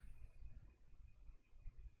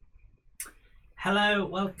Hello,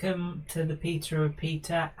 welcome to the Peter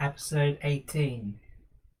Repeater, episode 18.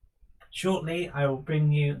 Shortly, I will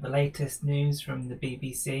bring you the latest news from the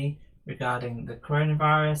BBC regarding the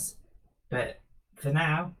coronavirus, but for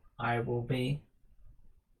now, I will be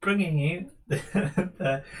bringing you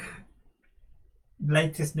the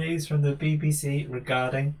latest news from the BBC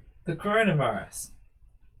regarding the coronavirus.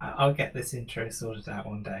 I'll get this intro sorted out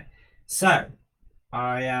one day. So,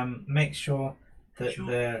 I make sure that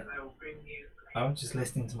just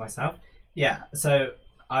listening to myself. Yeah, so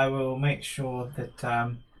I will make sure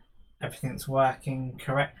that everything's working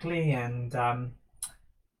correctly and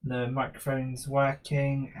the microphone's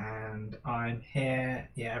working and I'm here.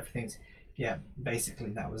 Yeah, everything's. Yeah,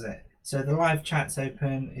 basically that was it. So the live chat's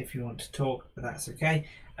open if you want to talk, but that's okay.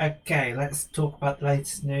 Okay, let's talk about the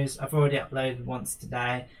latest news. I've already uploaded once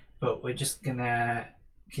today, but we're just gonna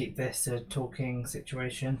keep this a talking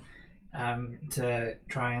situation to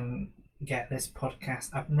try and get this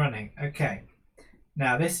podcast up and running. Okay,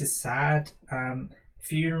 now this is sad.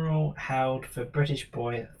 Funeral held for British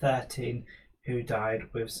boy 13 who died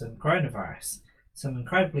with some coronavirus. Some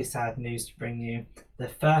incredibly sad news to bring you. The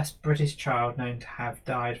first British child known to have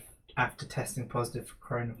died after testing positive for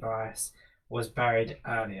coronavirus was buried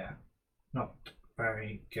earlier. Not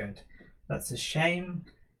very good. That's a shame.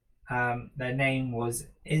 Their name was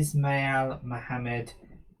Ismail Mohammed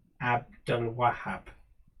Abdul Wahab.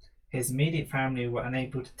 His immediate family were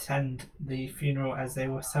unable to attend the funeral as they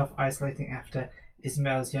were self-isolating after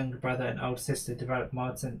Ismail's younger brother and older sister developed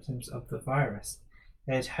mild symptoms of the virus.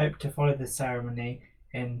 They had hoped to follow the ceremony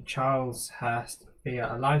in Charleshurst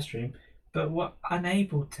via a live stream, but were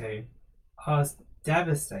unable to. I was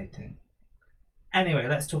devastating. Anyway,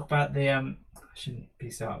 let's talk about the I shouldn't be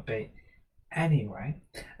so upbeat. Anyway,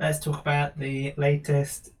 let's talk about the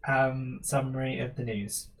latest summary of the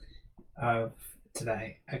news of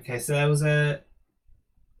today. Okay, so there was a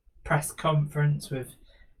press conference with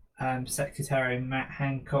Secretary Matt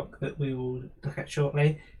Hancock that we will look at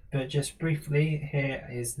shortly, but just briefly, here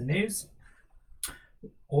is the news.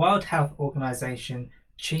 World Health Organization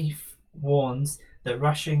chief warns that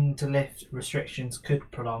rushing to lift restrictions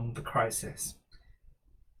could prolong the crisis.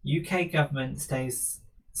 UK government says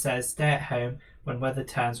stay at home when weather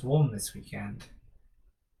turns warm this weekend.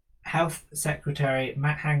 Health Secretary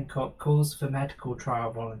Matt Hancock calls for medical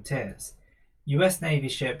trial volunteers. US Navy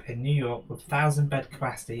ship in New York with 1,000-bed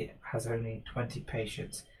capacity has only 20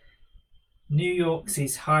 patients. New York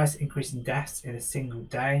sees highest increase in deaths in a single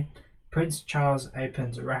day. Prince Charles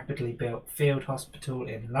opens a rapidly built field hospital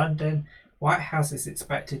in London. White House is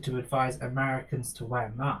expected to advise Americans to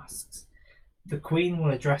wear masks. The Queen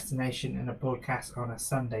will address the nation in a broadcast on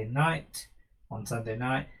Sunday night.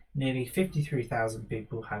 Nearly 53,000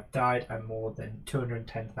 people have died and more than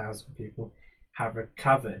 210,000 people have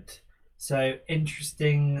recovered. So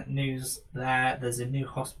interesting news there. There's a new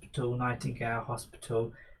hospital, Nightingale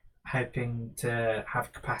Hospital, hoping to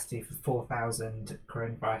have capacity for 4,000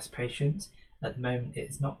 coronavirus patients. At the moment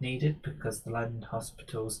it's not needed because the London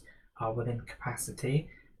hospitals are within capacity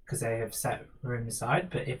because they have set room aside,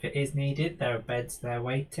 but if it is needed there are beds there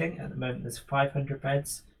waiting. At the moment there's 500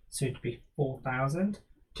 beds, soon to be 4,000.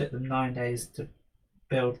 Took them 9 days to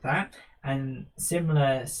build that. And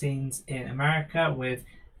similar scenes in America with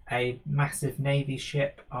a massive Navy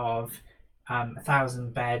ship of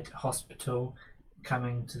 1,000-bed hospital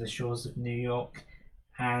coming to the shores of New York.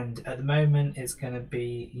 And at the moment it's going to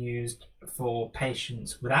be used for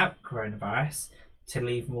patients without coronavirus to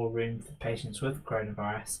leave more room for patients with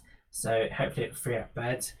coronavirus. So hopefully it'll free up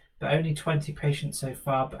beds, but only 20 patients so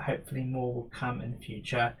far, but hopefully more will come in the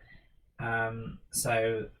future.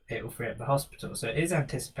 So it will free up the hospital. So it is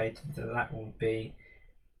anticipated that that will be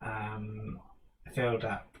filled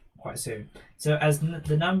up quite soon. So as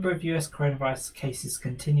the number of US coronavirus cases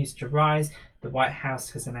continues to rise, the White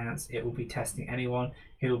House has announced it will be testing anyone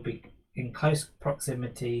who will be in close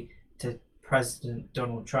proximity to President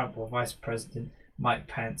Donald Trump or Vice President Mike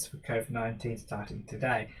Pence for COVID-19 starting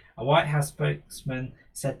today. A White House spokesman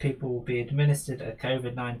said people will be administered a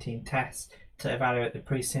COVID-19 test to evaluate the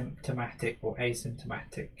pre-symptomatic or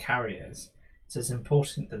asymptomatic carriers. So it's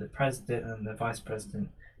important that the president and the vice president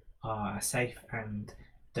are safe and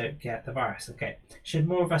don't get the virus. Okay, should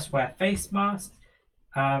more of us wear face masks?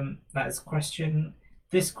 That is a question.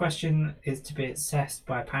 This question is to be assessed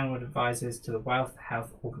by a panel of advisors to the World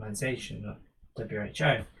Health Organization,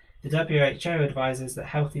 WHO. The WHO advises that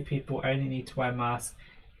healthy people only need to wear masks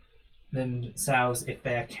themselves if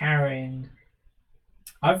they are carrying.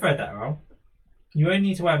 I've read that wrong. You only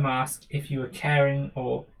need to wear a mask if you are caring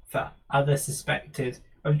or for other suspected.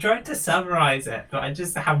 I'm trying to summarize it, but I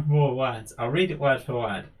just have more words. I'll read it word for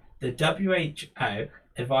word. The WHO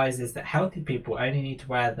advises that healthy people only need to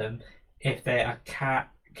wear them if they are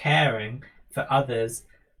caring for others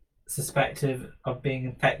suspected of being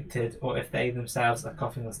infected or if they themselves are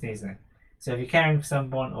coughing or sneezing. So if you're caring for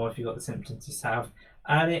someone or if you've got the symptoms yourself,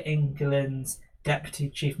 earlier England's Deputy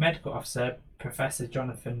Chief Medical Officer, Professor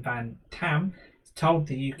Jonathan Van Tam, told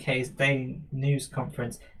the UK's Daily News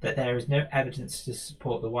Conference that there is no evidence to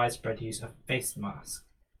support the widespread use of face masks.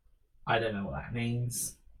 I don't know what that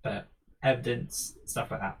means, but evidence,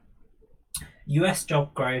 stuff like that. US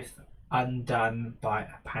job growth undone by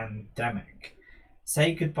a pandemic.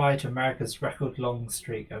 Say goodbye to America's record-long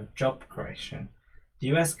streak of job creation. The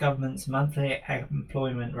US government's monthly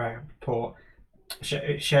employment report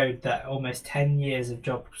showed that almost 10 years of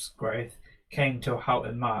jobs growth came to a halt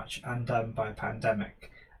in March, undone by a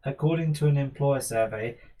pandemic. According to an employer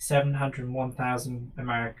survey, 701,000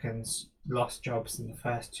 Americans lost jobs in the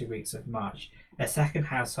first 2 weeks of March. A second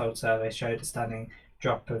household survey showed a stunning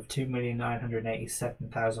drop of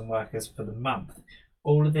 2,987,000 workers for the month.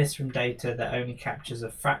 All of this from data that only captures a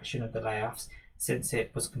fraction of the layoffs since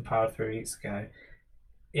it was compiled 3 weeks ago.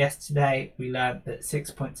 Yesterday, we learned that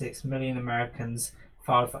 6.6 million Americans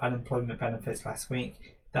filed for unemployment benefits last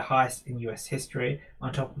week, the highest in US history,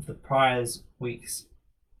 on top of the prior week's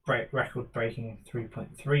record-breaking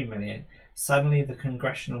 3.3 million. Suddenly, the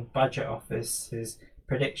Congressional Budget Office's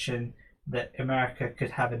prediction that America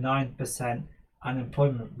could have a 9%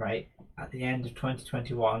 unemployment rate at the end of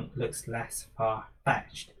 2021 looks less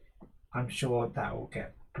far-fetched. I'm sure that will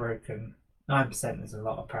get broken. 9% is a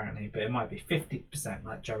lot apparently, but it might be 50%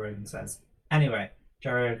 like Joe Rogan says. Anyway,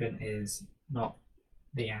 Joe Rogan is not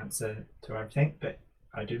the answer to everything, but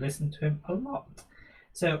I do listen to him a lot.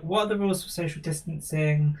 So what are the rules for social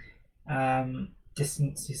distancing?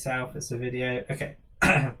 Distance yourself as a video. Okay.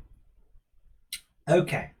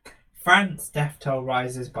 Okay. France death toll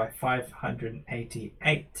rises by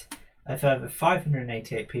 588. A further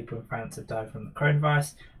 588 people in France have died from the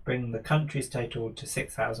coronavirus, bringing the country's total to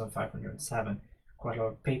 6,507. Quite a lot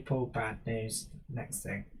of people. Bad news. Next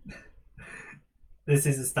thing. This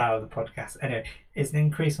is the style of the podcast. Anyway, it's an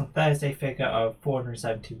increase on Thursday figure of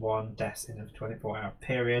 471 deaths in a 24-hour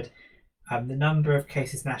period. The number of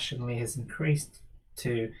cases nationally has increased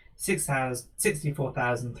to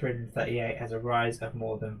 64,338 as a rise of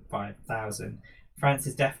more than 5,000.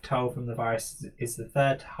 France's death toll from the virus is the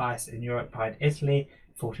third highest in Europe behind Italy,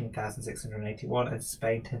 14,681, and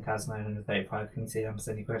Spain, 10,935. Can you see I'm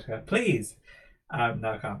sending quicker? Please!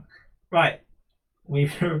 No, I can't. Right.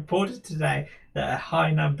 We've reported today that a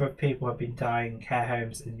high number of people have been dying in care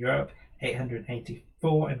homes in Europe,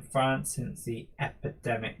 884 in France since the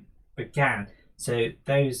epidemic began. So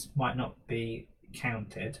those might not be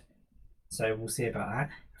counted. So we'll see about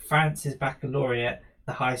that. France's baccalaureate,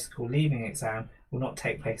 the high school leaving exam, will not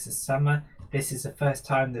take place this summer. This is the first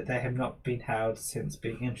time that they have not been held since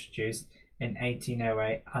being introduced in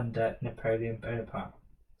 1808 under Napoleon Bonaparte.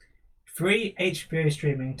 Free HBO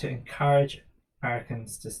streaming to encourage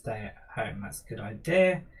Americans to stay at home. That's a good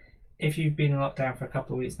idea. If you've been in lockdown for a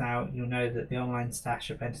couple of weeks now, you'll know that the online stash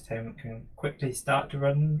of entertainment can quickly start to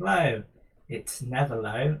run low. It's never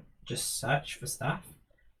low, just search for stuff.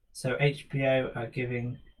 So HBO are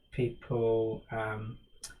giving people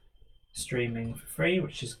streaming for free,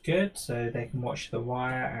 which is good, so they can watch The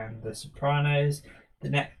Wire and The Sopranos. The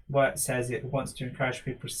network says it wants to encourage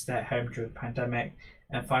people to stay at home during the pandemic,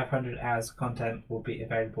 and 500 hours of content will be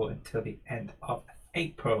available until the end of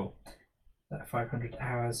April. That 500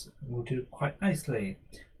 hours will do quite nicely.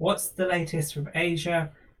 What's the latest from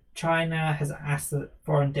Asia? China has asked the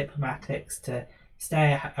foreign diplomatics to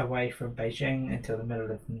stay away from Beijing until the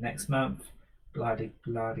middle of next month. Bloody,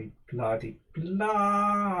 bloody, bloody,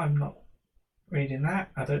 blah. I'm not reading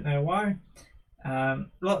that. I don't know why.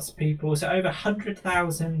 Lots of people. So over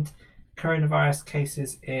 100,000 coronavirus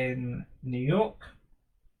cases in New York.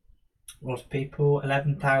 A lot of people.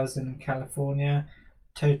 11,000 in California.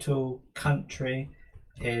 Total country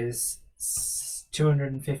is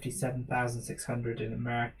 257,600 in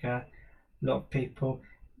America. A lot of people.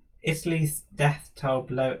 Italy's death toll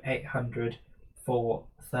below 800 for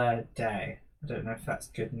third day. I don't know if that's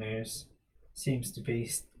good news. Seems to be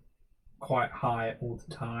quite high all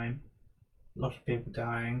the time. A lot of people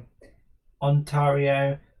dying.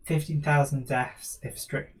 Ontario, 15,000 deaths if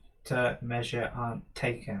stricter measures aren't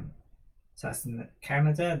taken. So that's in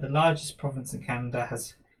Canada. The largest province in Canada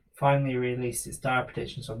has finally released its dire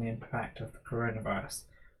predictions on the impact of the coronavirus.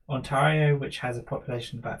 Ontario, which has a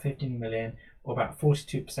population of about 15 million, or about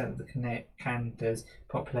 42% of the Canada's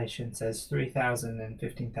population, says 3,000 and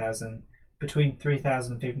 15,000, between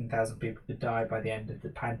 3,000 and 15,000 people could die by the end of the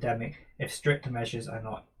pandemic if stricter measures are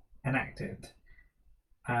not enacted.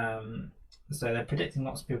 So they're predicting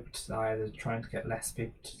lots of people to die. They're trying to get less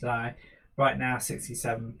people to die. Right now,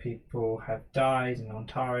 67 people have died in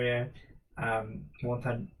Ontario,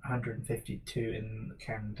 152 in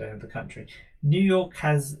Canada, the country. New York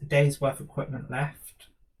has a day's worth of equipment left.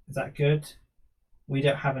 Is that good? We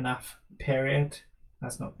don't have enough, period.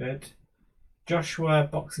 That's not good. Joshua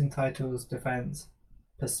boxing titles defense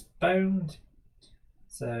postponed.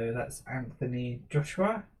 So that's Anthony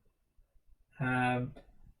Joshua.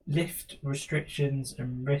 Lift restrictions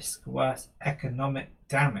and risk worse economic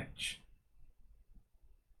damage.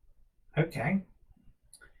 Okay.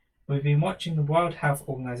 We've been watching the World Health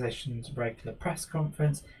Organization's regular press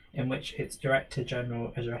conference in which its Director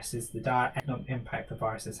General addresses the dire economic impact the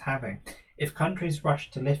virus is having. If countries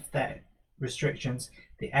rush to lift their restrictions,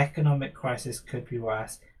 the economic crisis could be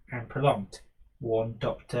worse and prolonged, warned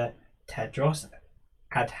Dr. Tedros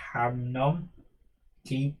Adhanom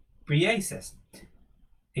Ghebreyesus.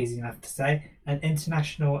 Easy enough to say. An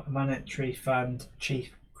International Monetary Fund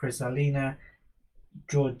chief Kristalina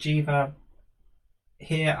Georgieva.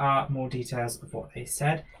 Here are more details of what they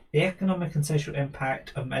said. The economic and social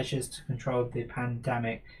impact of measures to control the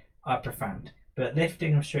pandemic are profound, but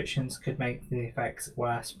lifting restrictions could make the effects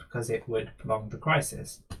worse because it would prolong the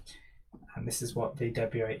crisis. And this is what the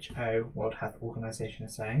WHO, World Health Organization,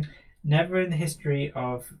 is saying. Never in the history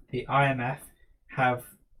of the IMF have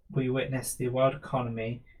we witnessed the world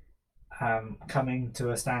economy coming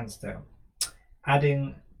to a standstill.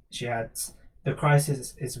 Adding, she adds, the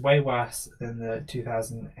crisis is way worse than the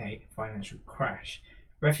 2008 financial crash.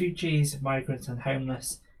 Refugees, migrants, and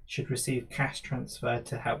homeless should receive cash transferred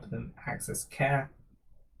to help them access care.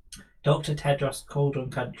 Dr. Tedros called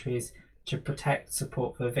on countries to protect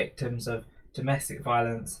support for victims of domestic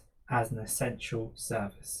violence as an essential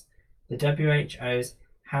service. The WHO's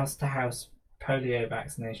house-to-house polio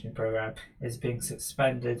vaccination program is being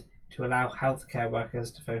suspended to allow healthcare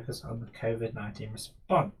workers to focus on the COVID-19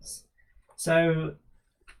 response. So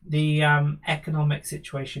the economic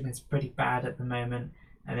situation is pretty bad at the moment,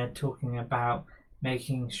 and they're talking about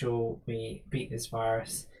making sure we beat this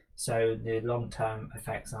virus so the long-term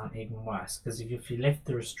effects aren't even worse. Because if you lift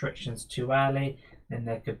the restrictions too early, then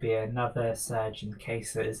there could be another surge in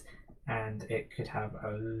cases, and it could have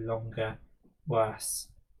a longer-term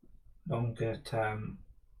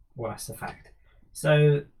worse effect.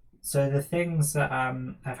 So the things that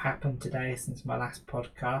have happened today since my last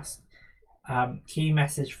podcast. Key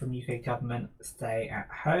message from UK government: stay at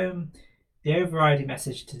home. The overriding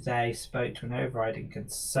message today spoke to an overriding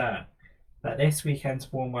concern that this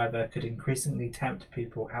weekend's warm weather could increasingly tempt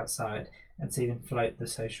people outside and see them float the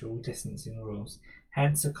social distancing rules,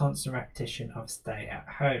 hence a constant repetition of stay at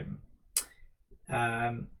home.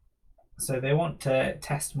 So they want to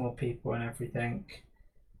test more people and everything.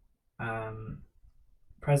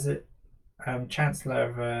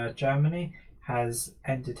 Chancellor of Germany has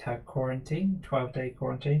ended her 12-day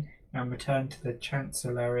quarantine, and returned to the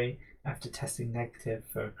Chancellery after testing negative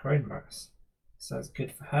for coronavirus. So that's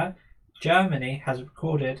good for her. Germany has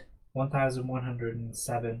recorded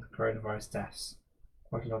 1,107 coronavirus deaths.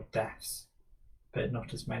 Quite a lot of deaths, but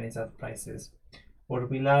not as many as other places. What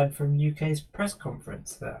did we learn from UK's press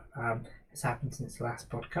conference that has happened since the last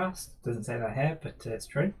podcast? Doesn't say that here, but it's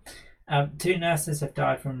true. 2 nurses have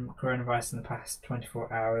died from coronavirus in the past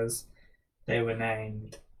 24 hours. They were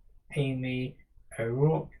named Amy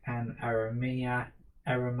O'Rourke and Arima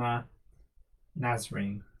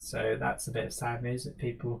Nazreen. So that's a bit of sad news that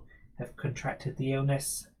people have contracted the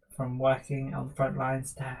illness from working on the front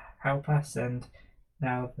lines to help us, and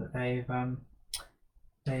now that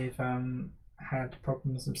they've had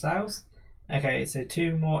problems themselves. Okay, so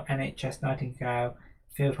 2 more NHS Nightingale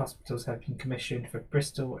field hospitals have been commissioned for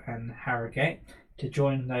Bristol and Harrogate to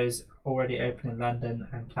join those already open in London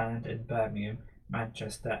and planned in Birmingham,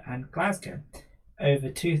 Manchester, and Glasgow. Over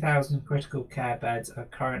 2,000 critical care beds are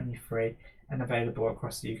currently free and available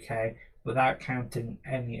across the UK, without counting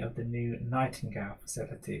any of the new Nightingale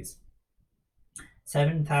facilities.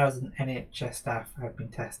 7,000 NHS staff have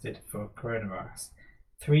been tested for coronavirus.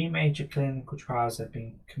 3 major clinical trials have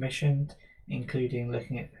been commissioned, including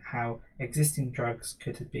looking at how existing drugs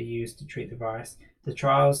could be used to treat the virus. The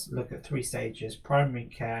trials look at 3 stages: primary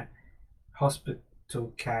care,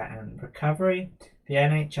 hospital care, and recovery. The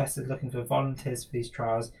NHS is looking for volunteers for these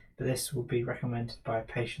trials, but this will be recommended by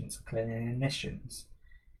patients and clinicians.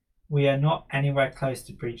 We are not anywhere close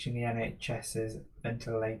to breaching the NHS's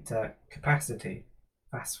ventilator capacity.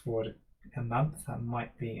 Fast forward a month, that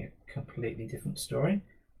might be a completely different story.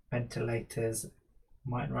 Ventilators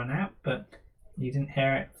might run out, but you didn't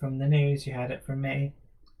hear it from the news, you heard it from me.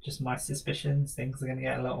 just my suspicions. Things are going to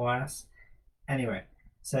get a lot worse. Anyway,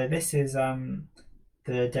 so this is the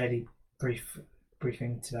daily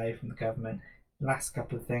briefing today from the government. Last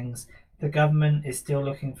couple of things. The government is still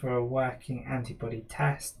looking for a working antibody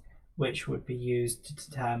test, which would be used to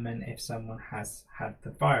determine if someone has had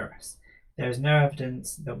the virus. There is no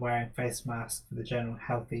evidence that wearing face masks for the general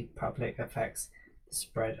healthy public affects the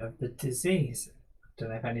spread of the disease. I don't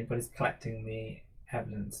know if anybody's collecting the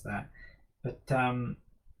evidence there, but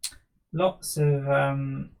lots of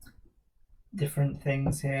different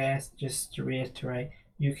things here. Just to reiterate,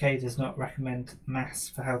 UK does not recommend masks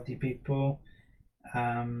for healthy people.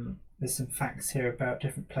 There's some facts here about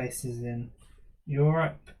different places in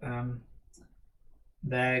Europe.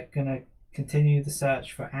 They're going to continue the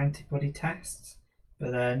search for antibody tests,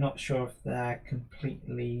 but they're not sure if they're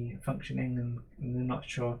completely functioning, and they're not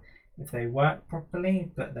sure if they work properly,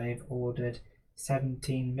 but they've ordered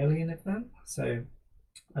 17 million of them. So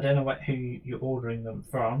I don't know who you're ordering them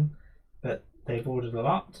from, but they've ordered a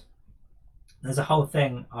lot. There's a whole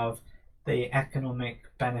thing of the economic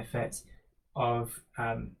benefits of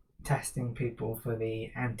testing people for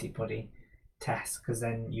the antibody test, because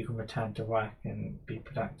then you can return to work and be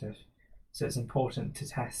productive. So it's important to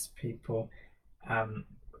test people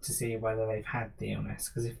to see whether they've had the illness,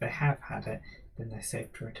 because if they have had it, then they're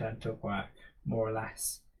safe to return to work, more or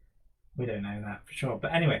less. We don't know that for sure,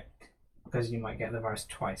 but anyway, because you might get the virus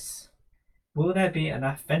twice. Will there be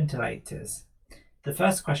enough ventilators? The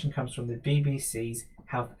first question comes from the BBC's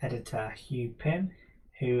health editor Hugh Pym,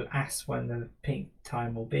 who asks when the peak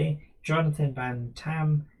time will be. Jonathan Van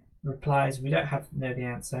Tam replies, "We don't know the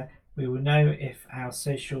answer. We will know if our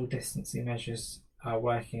social distancing measures are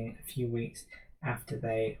working a few weeks after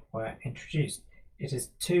they were introduced. It is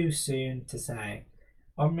too soon to say."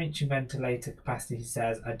 On reaching ventilator capacity, he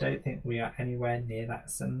says, "I don't think we are anywhere near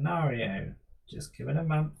that scenario. Just give it a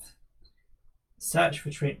month." Search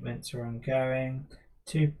for treatments are ongoing.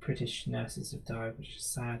 2 British nurses have died, which is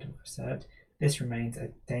sad, I've said. This remains a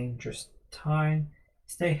dangerous time.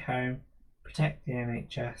 Stay home, protect the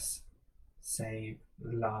NHS, save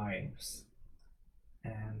lives.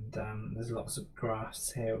 And there's lots of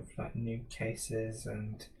graphs here of like new cases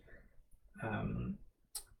and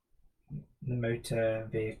the motor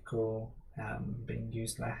vehicle being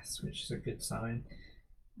used less, which is a good sign.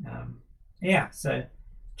 So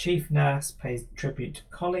chief nurse pays tribute to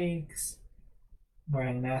colleagues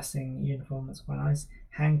wearing a nursing uniform. That's quite nice.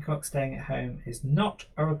 Hancock staying at home is not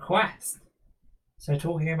a request. So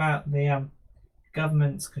talking about the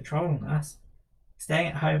government's controlling us, staying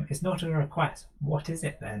at home is not a request. What is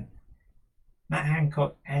it then? Matt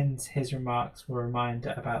Hancock ends his remarks with a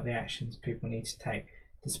reminder about the actions people need to take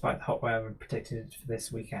despite the hot weather predicted for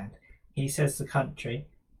this weekend. He says the country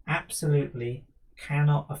absolutely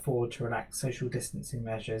cannot afford to relax social distancing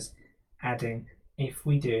measures, adding, "If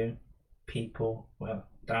we do, people will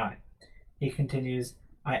die." He continues,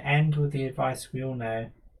 "I end with the advice we all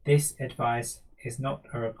know. This advice is not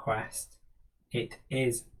a request. It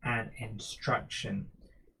is an instruction."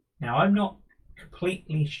 Now, I'm not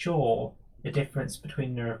completely sure the difference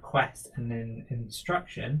between a request and an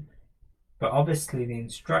instruction, but obviously the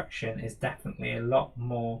instruction is definitely a lot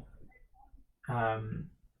more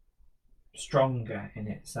stronger in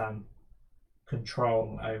its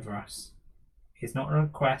control over us. It's not a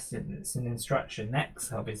request, it's an instruction.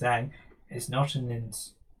 Next, I'll be saying it's not an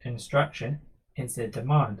instruction, it's a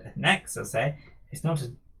demand. Next, I'll say it's not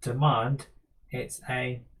a demand, it's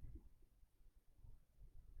a,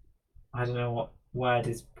 I don't know what word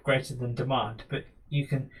is greater than demand, but you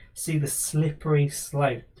can see the slippery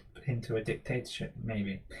slope into a dictatorship,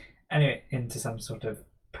 maybe. Anyway, into some sort of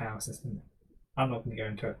power system. I'm not going to go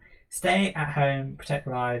into it. Stay at home, protect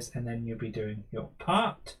lives, and then you'll be doing your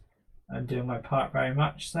part. I'm doing my part very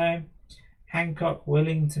much so. Hancock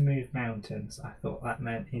willing to move mountains. I thought that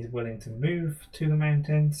meant he's willing to move to the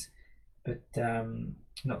mountains, but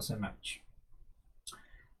not so much.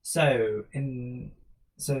 So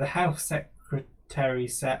the health secretary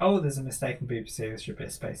said, "Oh, there's a mistake in BBC. There should be a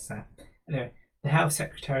space there." Anyway, the health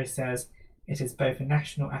secretary says it is both a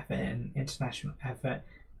national effort and an international effort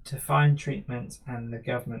to find treatments, and the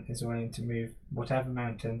government is willing to move whatever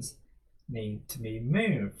mountains need to be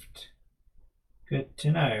moved. Good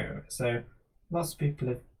to know. So lots of people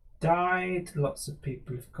have died, lots of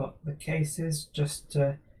people have got the cases. Just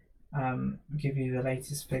to give you the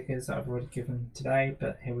latest figures that I've already given today,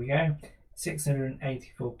 but here we go.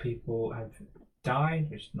 684 people have died,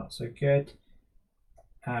 which is not so good,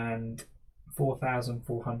 and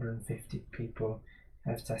 4,450 people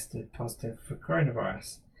have tested positive for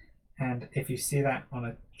coronavirus. And if you see that on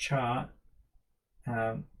a chart,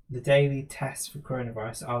 the daily tests for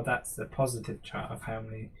coronavirus. Oh, that's the positive chart of how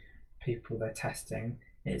many people they're testing.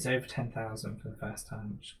 It's over 10,000 for the first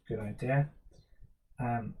time, which is a good idea.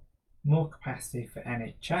 More capacity for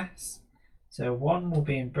NHS. So one will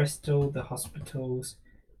be in Bristol, the hospitals,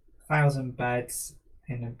 1,000 beds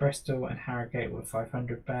in Bristol, and Harrogate with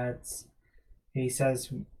 500 beds. He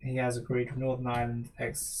says he has agreed with Northern Ireland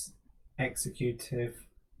executive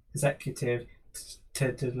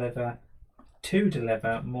to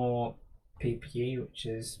deliver more PPE, which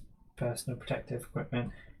is personal protective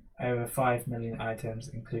equipment, over 5 million items,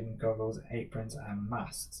 including goggles, aprons, and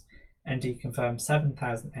masks. And he confirmed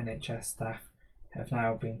 7,000 NHS staff have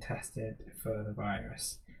now been tested for the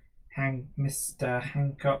virus. Mr.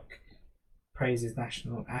 Hancock praises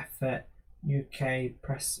national effort. UK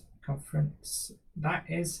press conference. That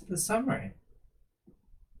is the summary.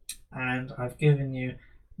 And I've given you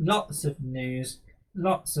lots of news,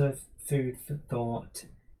 lots of food for thought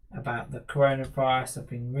about the coronavirus. I've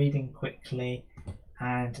been reading quickly,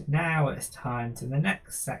 and now it's time to the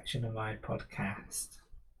next section of my podcast.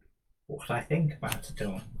 What I think about it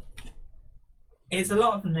all. It's a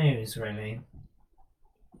lot of news, really.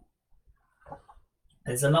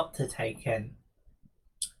 There's a lot to take in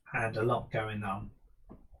and a lot going on.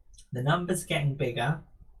 The numbers are getting bigger.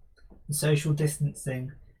 The social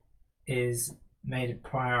distancing is made a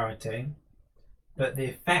priority, but the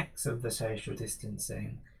effects of the social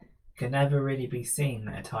distancing can never really be seen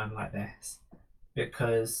at a time like this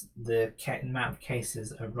because the amount of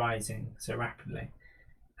cases are rising so rapidly.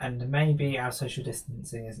 And maybe our social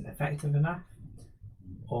distancing isn't effective enough,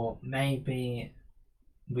 or maybe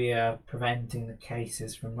we are preventing the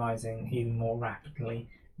cases from rising even more rapidly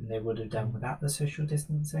than they would have done without the social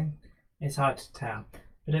distancing. It's hard to tell,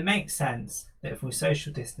 but it makes sense that if we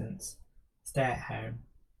social distance, stay at home,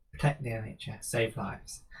 protect the NHS, save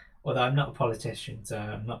lives. Although I'm not a politician, so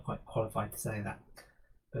I'm not quite qualified to say that.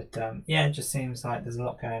 But yeah, it just seems like there's a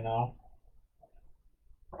lot going on.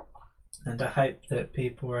 And I hope that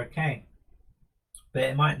people are okay. But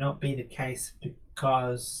it might not be the case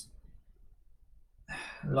because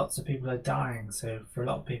lots of people are dying. So for a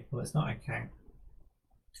lot of people, it's not okay.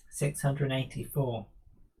 684.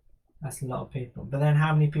 That's a lot of people. But then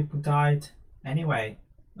how many people died anyway?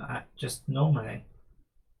 Just normally.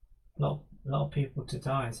 A lot of people to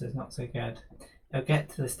die, so it's not so good. It'll get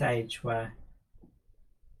to the stage where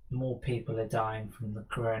more people are dying from the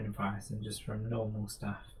coronavirus than just from normal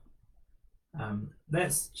stuff.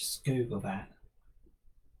 Let's just Google that.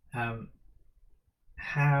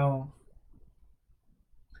 How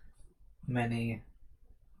many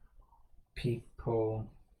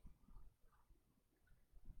people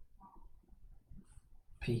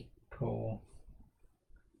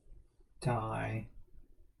die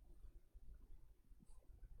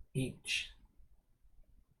each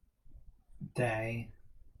day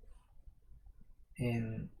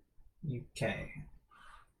in UK?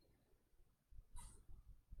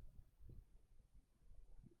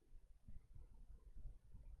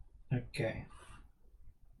 Okay.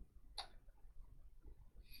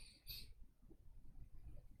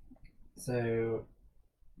 So,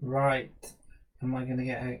 right, am I going to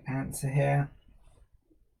get an answer here?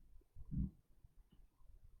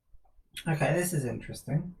 Okay, this is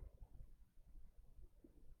interesting.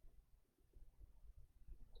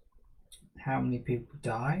 How many people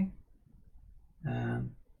die?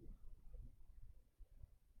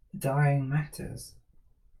 Dying matters.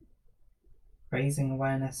 Raising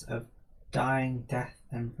awareness of dying, death,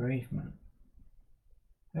 and bereavement.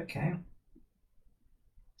 Okay.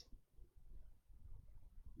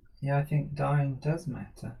 Yeah, I think dying does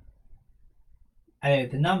matter. Anyway,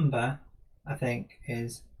 the number, I think,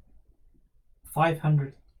 is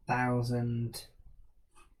 500,000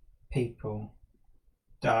 people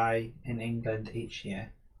die in England each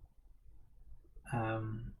year. So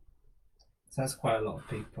that's quite a lot of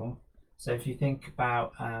people. So if you think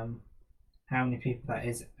about how many people that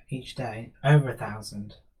is each day, over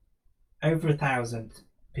 1,000. Over 1,000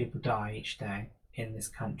 people die each day in this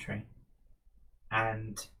country.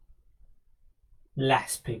 And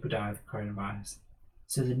less people die of coronavirus.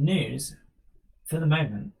 So the news, for the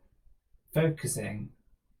moment, focusing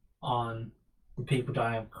on the people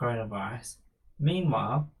dying of coronavirus.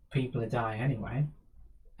 Meanwhile, people are dying anyway,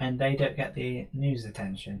 and they don't get the news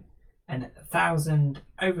attention. And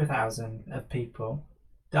over 1,000 of people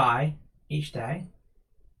die each day,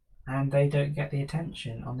 and they don't get the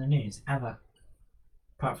attention on the news ever,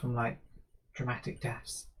 apart from like dramatic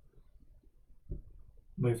deaths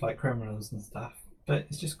with like criminals and stuff. But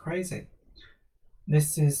it's just crazy.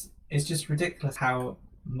 It's just ridiculous how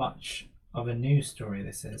much of a news story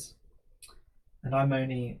this is. and I'm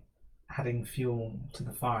only adding fuel to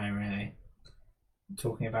the fire, really,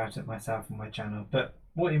 talking about it myself on my channel. But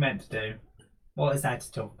what are you meant to do? What is there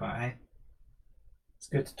to talk about, eh? It's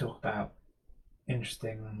good to talk about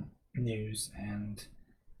interesting news and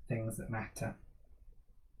things that matter.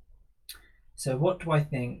 So, what do I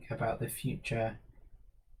think about the future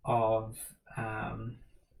of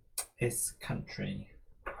this country?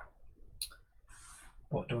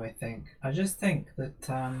 What do I think? I just think that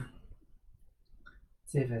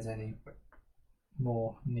see if there's any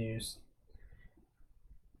more news.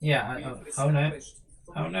 Yeah. Oh no.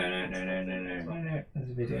 Oh no. There's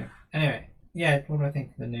a video. Anyway, yeah. What do I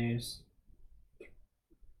think of the news?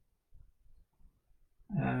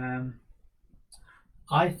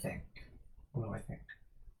 I think. What do I think?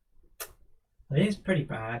 I think it's pretty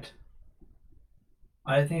bad.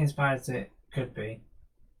 I don't think as bad as it could be.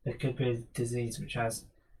 There could be a disease which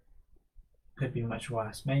could be much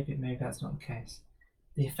worse. Maybe that's not the case.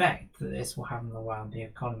 The effect that this will have on the world, the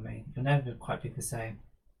economy, will never quite be the same.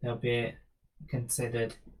 There'll be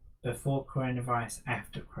considered before coronavirus,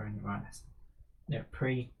 after coronavirus.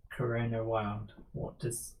 Pre-corona world. What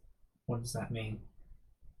does that mean?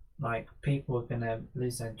 Like, people are gonna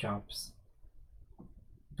lose their jobs,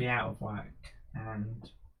 be out of work,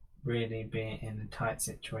 and really be in a tight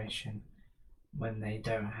situation when they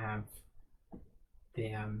don't have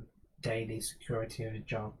the daily security of a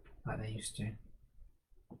job like they used to.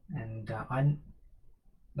 And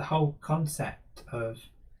the whole concept of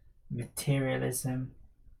materialism,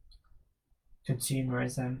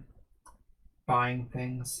 consumerism, buying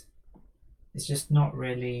things, it's just not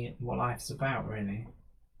really what life's about, really.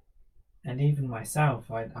 And even myself,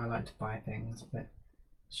 I like to buy things, but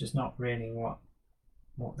it's just not really what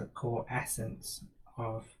the core essence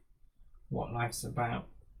of what life's about.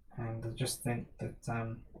 And I just think that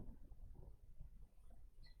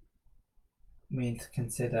we need to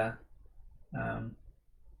consider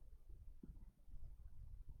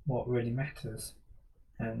what really matters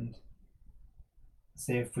and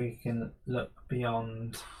see if we can look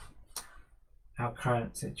beyond our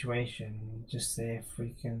current situation, just see if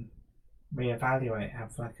we can reevaluate,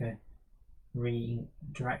 have like a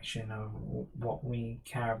redirection of what we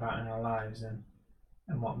care about in our lives and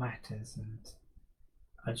what matters. And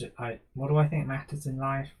what do I think matters in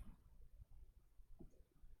life?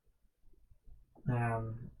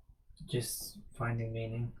 Just finding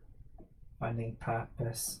meaning, finding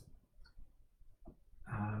purpose,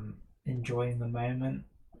 enjoying the moment.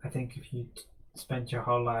 I think if you spend your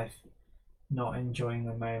whole life not enjoying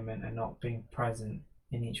the moment and not being present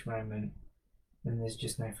in each moment, then there's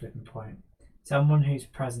just no flipping point. Someone who's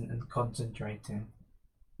present and concentrating,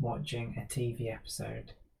 watching a TV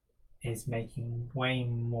episode, is making way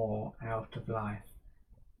more out of life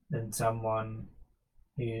than someone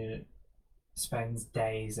who spends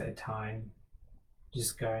days at a time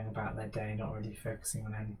just going about their day, not really focusing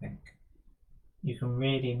on anything. You can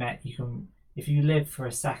really if you live for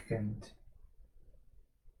a second,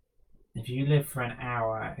 if you live for an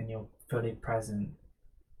hour and you're fully present,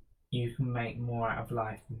 you can make more out of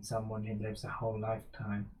life than someone who lives a whole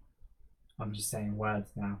lifetime. I'm just saying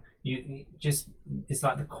words now. It's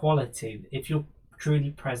like the quality. If you're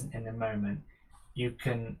truly present in the moment, you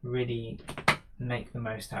can really make the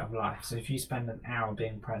most out of life. So if you spend an hour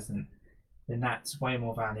being present, then that's way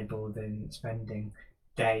more valuable than spending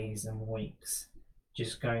days and weeks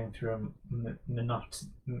just going through a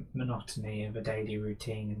monotony of a daily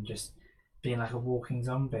routine and just being like a walking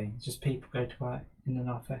zombie. Just people go to work in an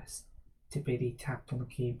office, tippity tap on the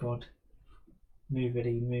keyboard,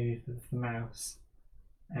 movity move of the mouse,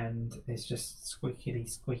 and it's just squeakity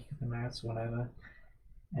squeak of the mouse, whatever.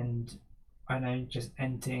 And I know, just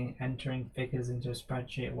entering figures into a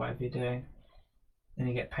spreadsheet, whatever you're doing, and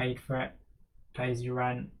you get paid for it, pays your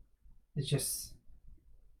rent. It's just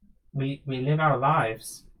we live our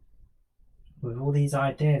lives with all these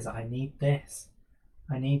ideas. I need this.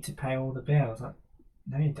 I need to pay all the bills. Like,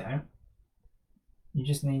 no, you don't. You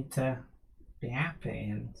just need to be happy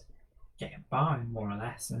and get by, more or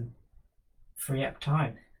less, and free up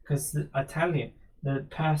time. Because I tell you, the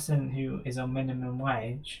person who is on minimum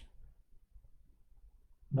wage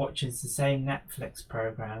watches the same Netflix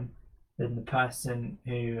program than the person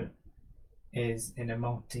who is in a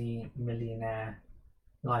multi-millionaire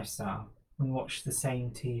lifestyle. We watch the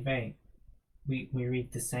same TV. We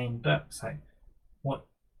read the same books. Like, what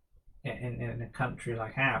in a country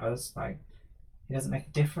like ours, like, it doesn't make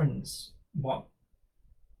a difference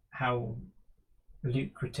how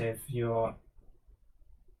lucrative your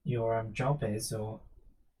job is or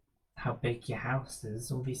how big your house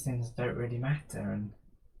is. All these things don't really matter, and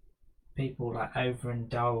people like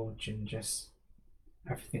overindulge and just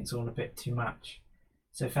everything's all a bit too much.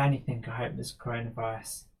 So if anything, I hope this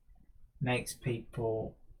coronavirus makes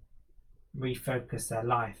people refocus their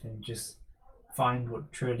life and just find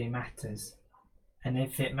what truly matters. And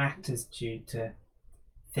if it matters to you to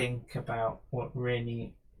think about what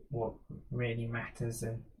really matters,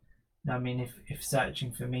 and I mean, if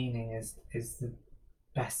searching for meaning is the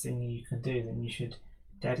best thing you can do, then you should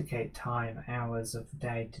dedicate time, hours of the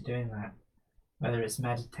day to doing that, whether it's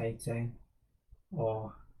meditating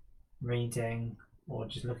or reading or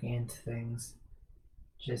just looking into things.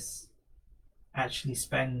 Just actually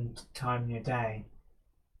spend time in your day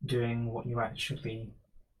doing what you actually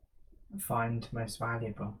find most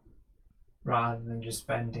valuable, rather than just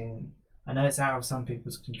spending. I know it's out of some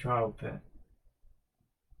people's control, but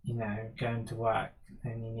going to work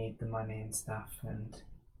and you need the money and stuff, and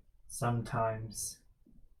sometimes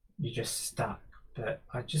you're just stuck. But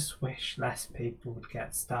I just wish less people would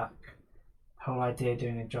get stuck. The whole idea of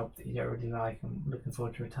doing a job that you don't really like and looking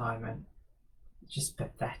forward to retirement, it's just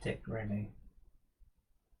pathetic, really.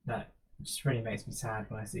 That just really makes me sad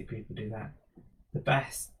when I see people do that. The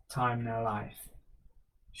best time in their life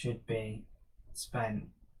should be spent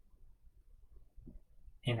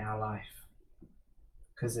in our life,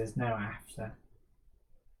 because there's no after.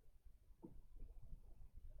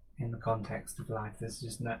 In the context of life, there's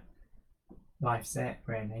just no. Life's it,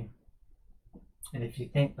 really. And if you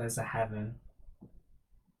think there's a heaven,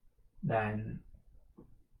 then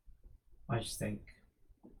I just think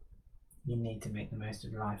you need to make the most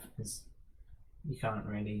of life, because you can't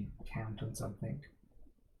really count on something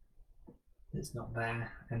that's not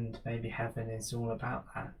there. And maybe heaven is all about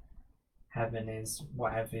that. Heaven is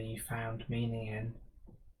whatever you found meaning in.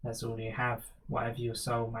 That's all you have. Whatever your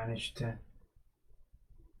soul managed to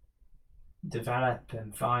develop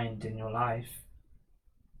and find in your life.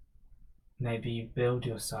 Maybe you build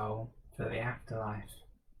your soul for the afterlife.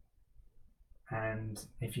 And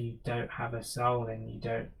if you don't have a soul and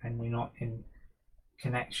you're not in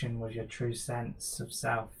connection with your true sense of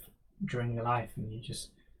self during your life, and you just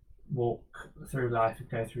walk through life and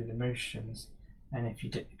go through the motions, and if you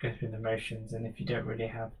go through the motions and if you don't really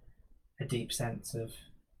have a deep sense of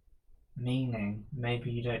meaning, maybe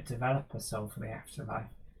you don't develop a soul for the afterlife.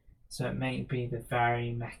 So it may be the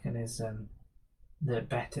very mechanism that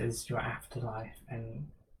betters your afterlife and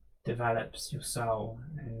develops your soul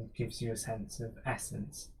and gives you a sense of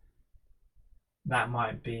essence. That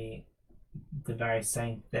might be the very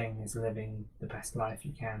same thing as living the best life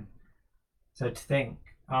you can. So to think,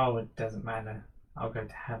 oh, it doesn't matter, I'll go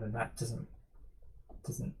to heaven, that doesn't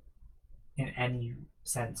in any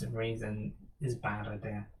sense of reason is a bad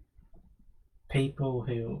idea. People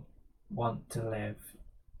who want to live,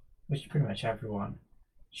 which is pretty much everyone,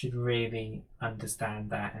 should really understand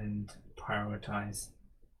that and prioritize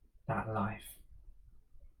that life.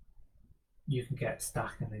 You can get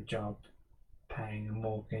stuck in a job paying a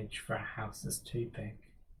mortgage for a house that's too big.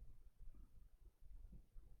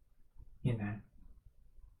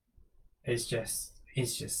 It's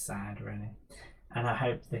just sad, really. And I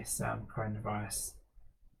hope this coronavirus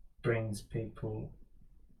brings people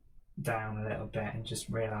down a little bit and just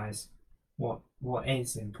realise what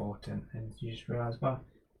is important, and you just realise, well,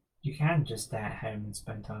 you can just stay at home and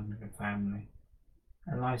spend time with your family,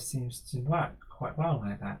 and life seems to work quite well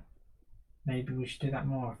like that. Maybe we should do that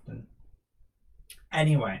more often.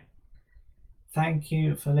 Anyway, thank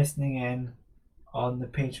you for listening in on the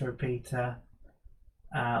Peter Repeater.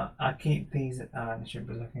 I keep these. I should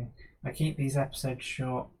be looking. I keep these episodes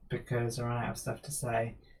short because I run out of stuff to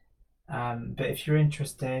say. But if you're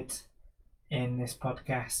interested in this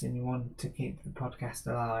podcast and you want to keep the podcast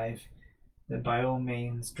alive, then by all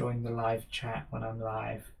means join the live chat when I'm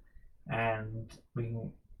live, and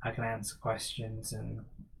I can answer questions and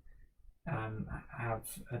have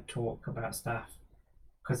a talk about stuff,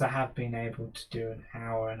 because I have been able to do an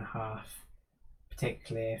hour and a half,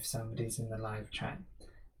 particularly if somebody's in the live chat.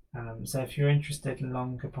 So if you're interested in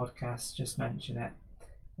longer podcasts, just mention it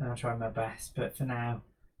and I'll try my best. But for now,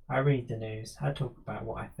 I read the news, I talk about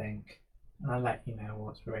what I think, and I let you know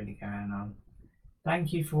what's really going on.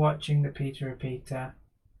 Thank you for watching the Peter Repeater.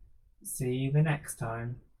 See you the next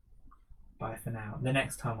time. Bye for now. The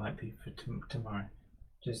next time might be for tomorrow.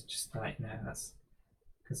 Just to let you know, that's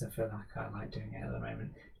because I feel like I like doing it at the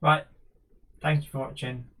moment. Right. Thank you for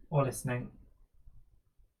watching or listening.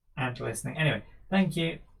 Anyway, thank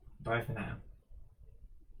you. Bye for now.